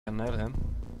can nail him.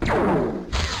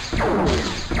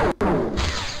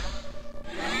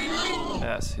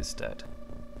 Yes, he's dead.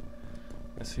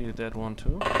 Is he a dead one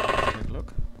too? Let's take a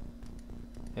look.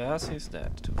 Yes, he's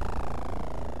dead too.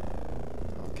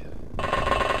 Okay.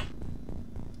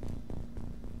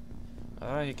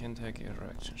 He can take a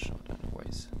reaction shot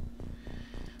anyways.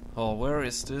 Oh, where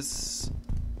is this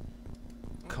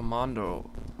commando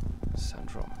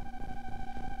centrum?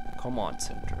 Command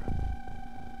center.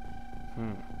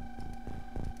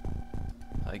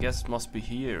 I guess it must be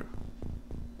here.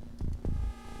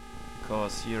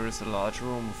 Because here is a large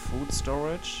room of food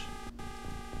storage.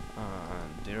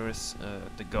 And there is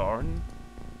the garden.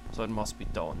 So it must be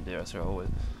down there. So I will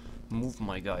move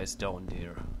my guys down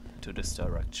there to this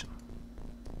direction.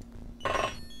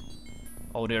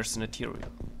 Oh, there's an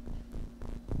arterial.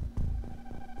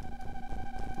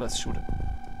 Let's shoot him.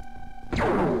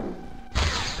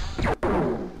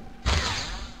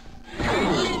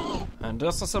 And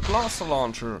this is a blaster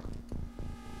launcher.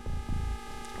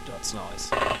 That's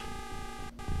nice.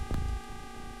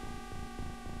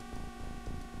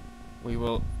 We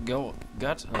will go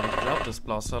get and grab this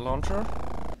blaster launcher.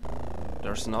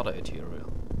 There's another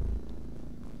arterial.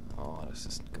 Oh, this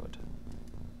isn't good.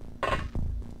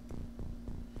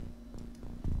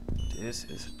 This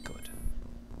isn't good.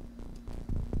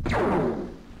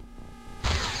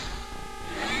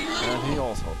 And he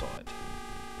also died.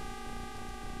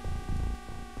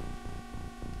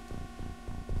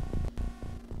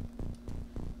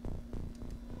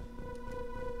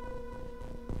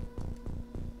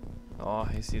 Oh,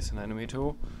 he sees an enemy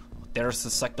too. There's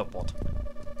the sector bot.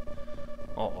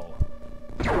 Uh-oh.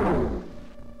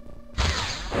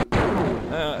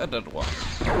 A dead one,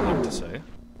 I would like to say.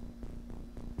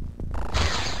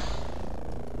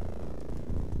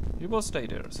 He will stay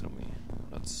there, to me.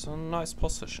 That's a nice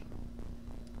position.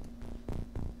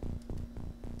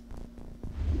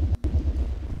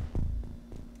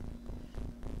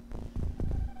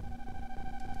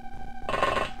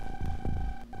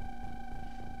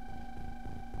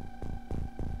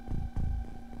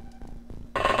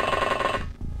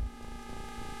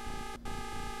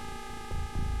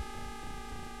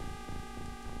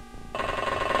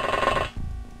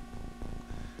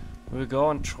 We'll go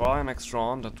and try next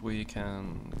round that we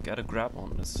can get a grab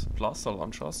on this blaster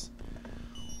launchers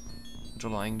which are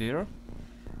lying there,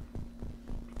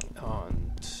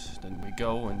 and then we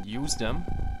go and use them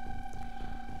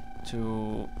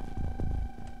to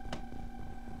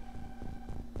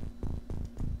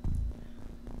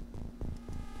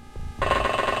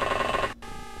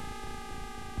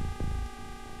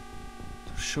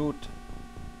shoot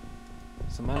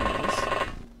some enemies.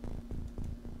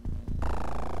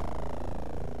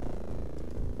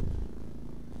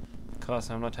 Because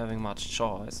I'm not having much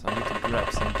choice, I need to grab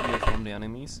some gear from the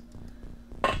enemies.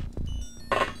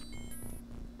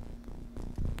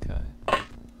 Okay.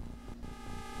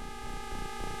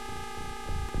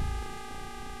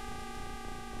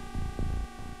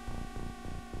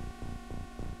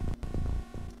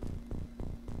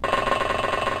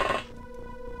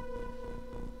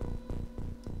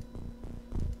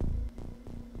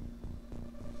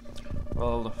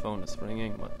 Well, the phone is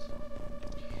ringing, but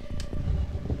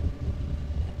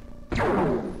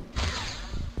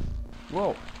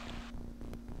whoa!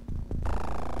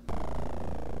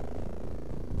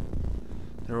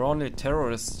 There are only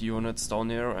terrorist units down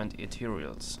here and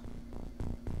arterials.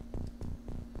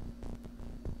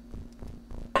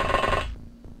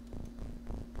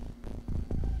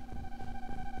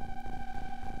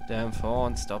 Damn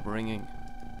phone, stop ringing.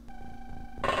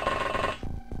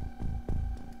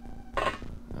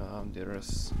 There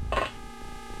is...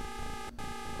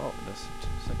 oh,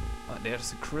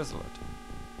 there's a chrysalid.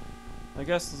 I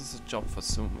guess this is a job for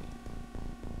Sumi.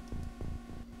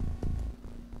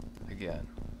 Again.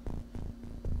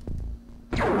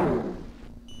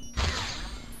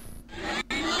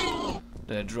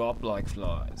 They drop like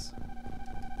flies.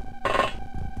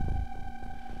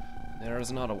 There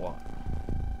is another one.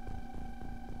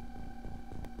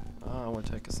 I will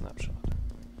take a snapshot.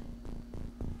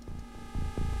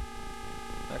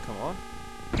 Come on.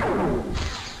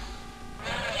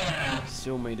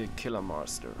 Sumi the killer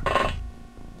master.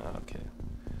 Okay.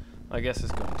 I guess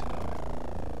he's going to die.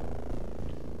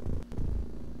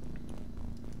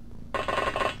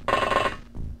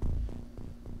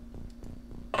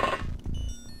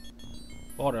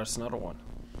 Oh, there's another one.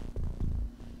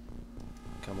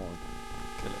 Come on.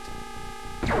 Kill it.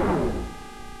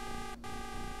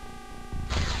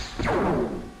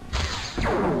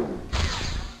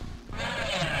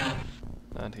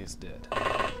 And he's dead.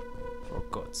 For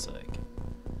God's sake.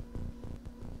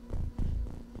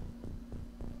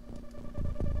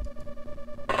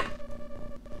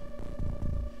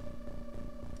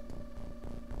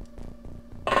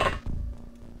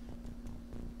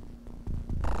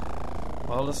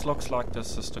 Well, this looks like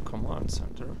this is the command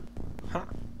center. Huh.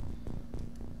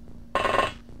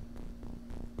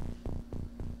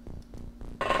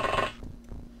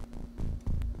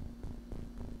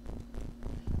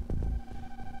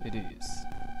 It is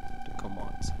the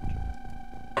command center.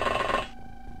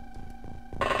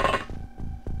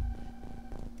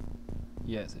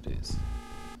 Yes, it is.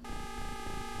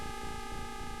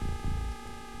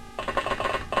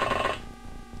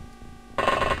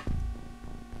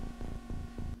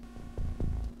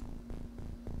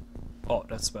 Oh,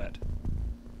 that's bad.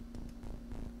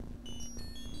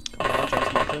 Come on,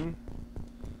 James Martin.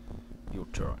 Your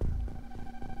turn.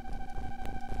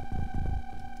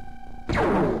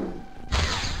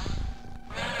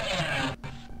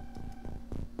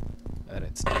 And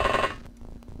it's dead.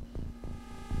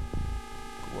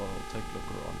 Well, take a look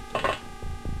around there.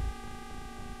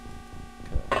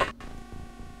 Okay.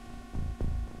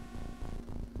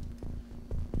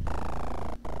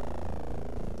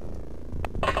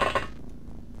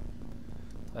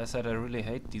 I said I really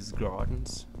hate these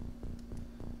gardens.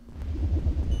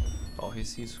 Oh, he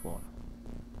sees one.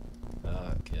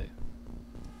 Okay.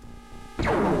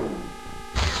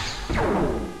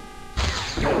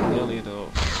 Yeah, nearly the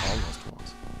almost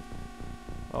ones.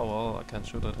 Oh well, I can't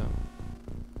shoot at him.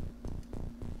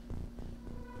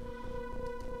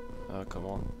 Come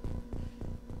on.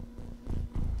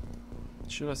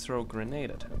 Should I throw a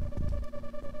grenade at him?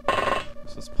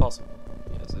 Is this possible?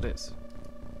 Yes, it is.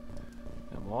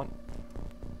 Come on.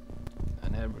 I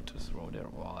never to throw there.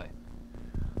 Why?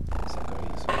 It's not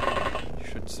gonna easy. You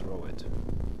should throw it.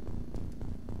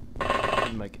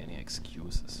 Don't make any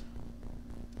excuses.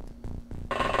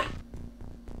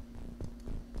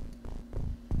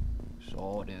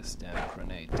 Throw this damn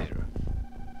grenade there.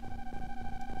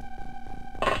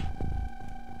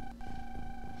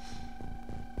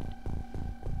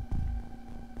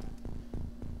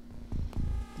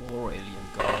 More alien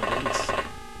gardens.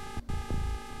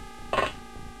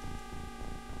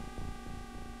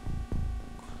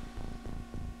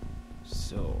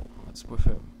 So, what's with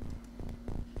him?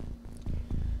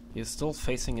 He's still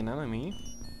facing an enemy.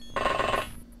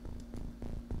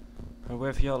 And we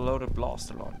have here a loaded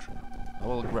blaster launcher. I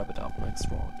will grab it up next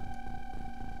round.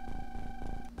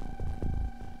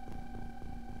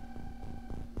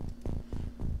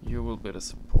 You will be the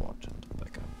support and the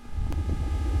backup.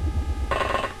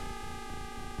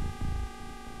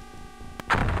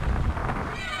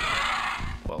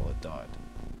 Well, it died.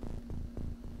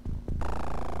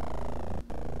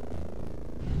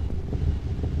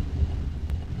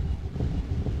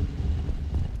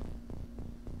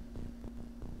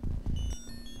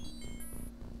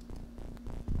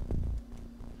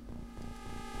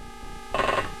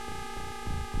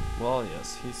 Well,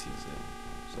 yes, he's using.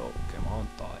 So, come on,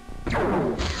 die.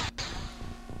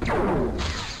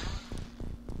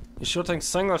 He's shooting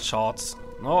single shots,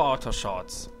 no auto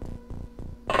shots.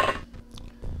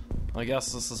 I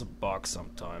guess this is a bug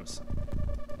sometimes.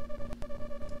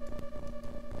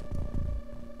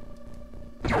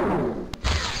 No,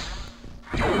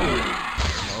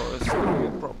 it's gonna be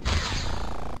a problem.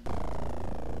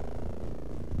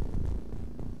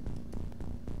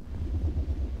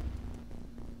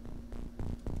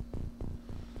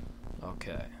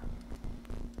 Okay.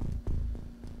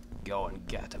 Go and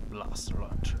get a blaster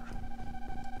launcher.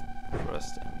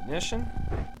 First ammunition.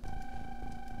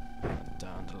 And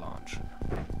down the launcher.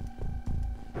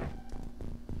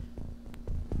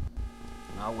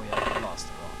 Now we have a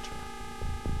blaster launcher.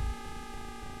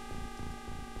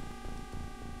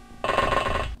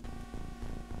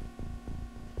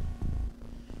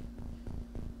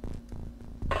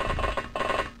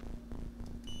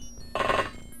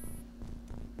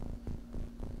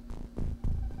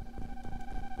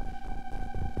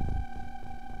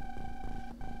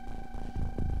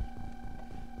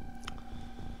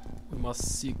 Must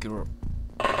seek your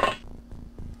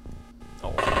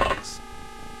thanks.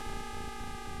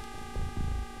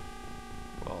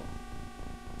 Well,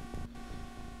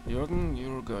 Jürgen,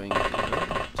 you're going here,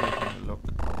 taking a look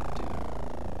up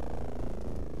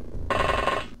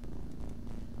there.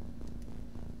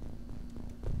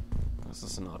 This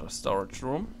is another storage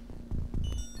room.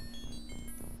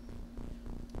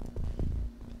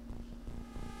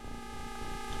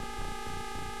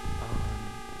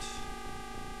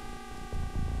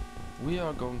 We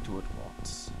are going to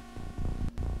advance.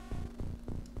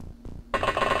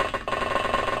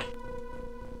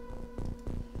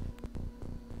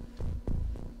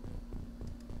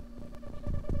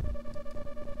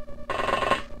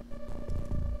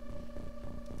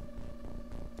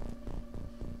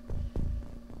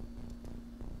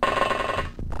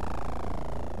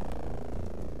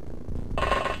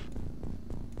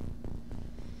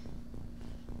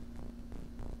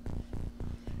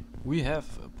 We have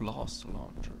a blast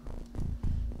launcher.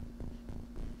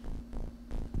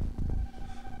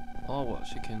 Oh well,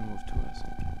 she can move too, I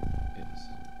think. Yes.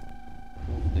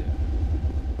 Move there.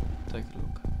 Take a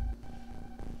look.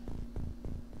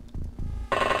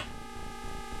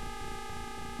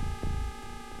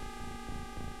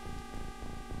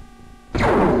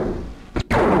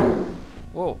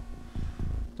 Whoa!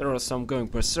 There are some going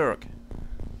berserk.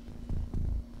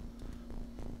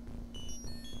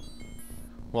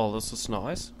 Well, this is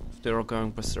nice. If they are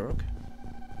going berserk.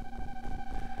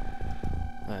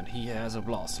 And he has a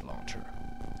blast launcher.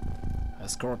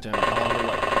 Escort him all the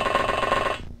way.